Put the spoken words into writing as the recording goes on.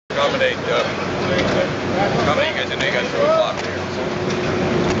Accommodate you guys, and you guys throw a clock here.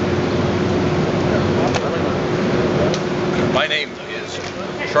 My name is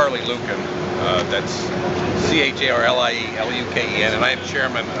Charlie Luken. That's C-H-A-R-L-I-E-L-U-K-E-N, and I am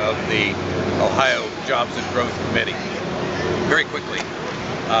chairman of the Ohio Jobs and Growth Committee. Very quickly,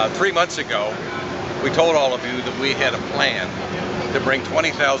 3 months ago, we told all of you that we had a plan to bring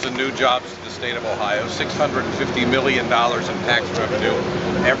 20,000 new jobs to the state of Ohio, $650 million in tax revenue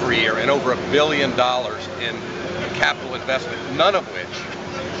every year, and over $1 billion in capital investment, none of which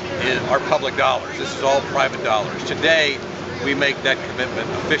are public dollars. This is all private dollars. Today, we make that commitment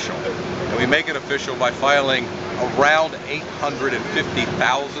official. And we make it official by filing around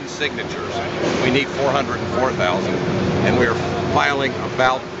 850,000 signatures. We need 404,000, and we're filing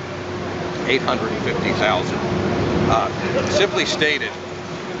about 850,000. Simply stated,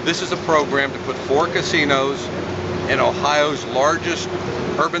 this is a program to put 4 casinos in Ohio's largest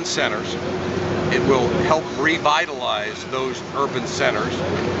urban centers. It will help revitalize those urban centers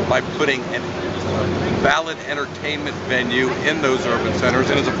by putting a valid entertainment venue in those urban centers.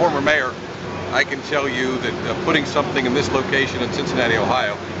 And as a former mayor, I can tell you that putting something in this location in Cincinnati,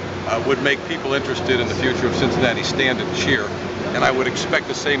 Ohio, would make people interested in the future of Cincinnati stand and cheer. And I would expect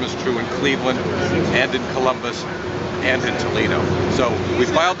the same is true in Cleveland and in Columbus and in Toledo. So we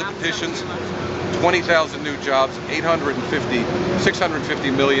filed the petitions, 20,000 new jobs,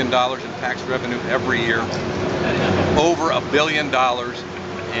 $650 million in tax revenue every year, over $1 billion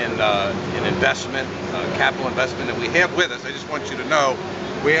in investment, capital investment that we have with us. I just want you to know,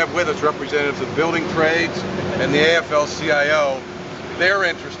 we have with us representatives of building trades and the AFL-CIO. They're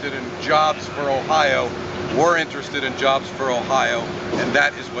interested in jobs for Ohio. We're interested in jobs for Ohio, and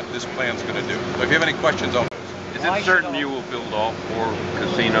that is what this plan's going to do. So if you have any questions on is it certain you will build all 4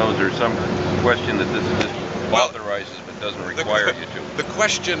 casinos, or some question that this just authorizes but doesn't require you to? The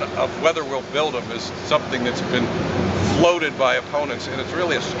question of whether we'll build them is something that's been floated by opponents, and it's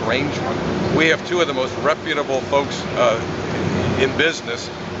really a strange one. We have 2 of the most reputable folks in business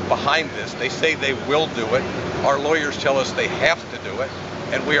behind this. They say they will do it. Our lawyers tell us they have to do it,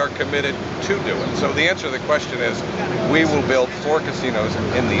 and we are committed to do it. So the answer to the question is, we will build 4 casinos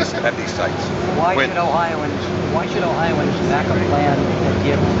at these sites. Why should Ohioans back a plan that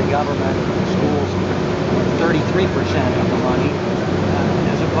gives the government and the schools 33% of the money,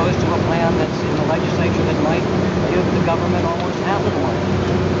 as opposed to a plan that's in the legislature that might give the government almost half of the money?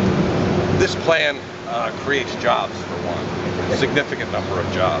 This plan creates jobs, for one, a significant number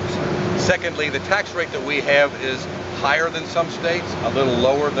of jobs. Secondly, the tax rate that we have is higher than some states, a little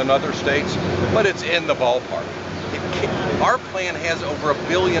lower than other states, but it's in the ballpark. Our plan has over $1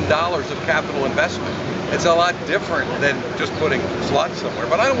 billion of capital investment. It's a lot different than just putting slots somewhere,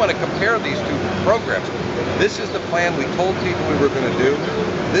 but I don't want to compare these 2 programs. This is the plan we told people we were going to do.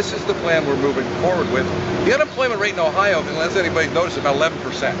 This is the plan we're moving forward with. The unemployment rate in Ohio, unless anybody's noticed, is about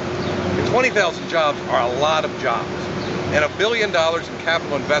 11%. 20,000 jobs are a lot of jobs, and $1 billion in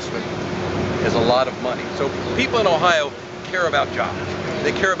capital investment is a lot of money. So people in Ohio care about jobs.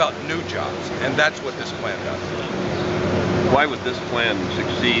 They care about new jobs, and that's what this plan does. Why would this plan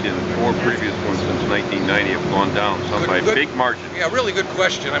succeed and 4 previous ones since 1990 have gone down, some by big margin? Yeah, really good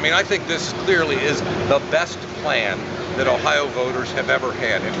question. I mean, I think this clearly is the best plan that Ohio voters have ever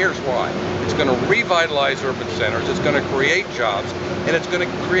had, and here's why. It's going to revitalize urban centers, it's going to create jobs, and it's going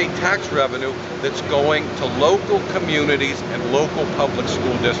to create tax revenue that's going to local communities and local public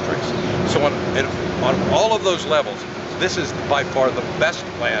school districts. So on all of those levels, this is by far the best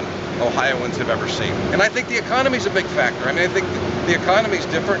plan Ohioans have ever seen. And I think the economy's a big factor. I mean, I think the economy's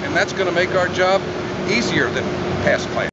different, and that's going to make our job easier than past plans.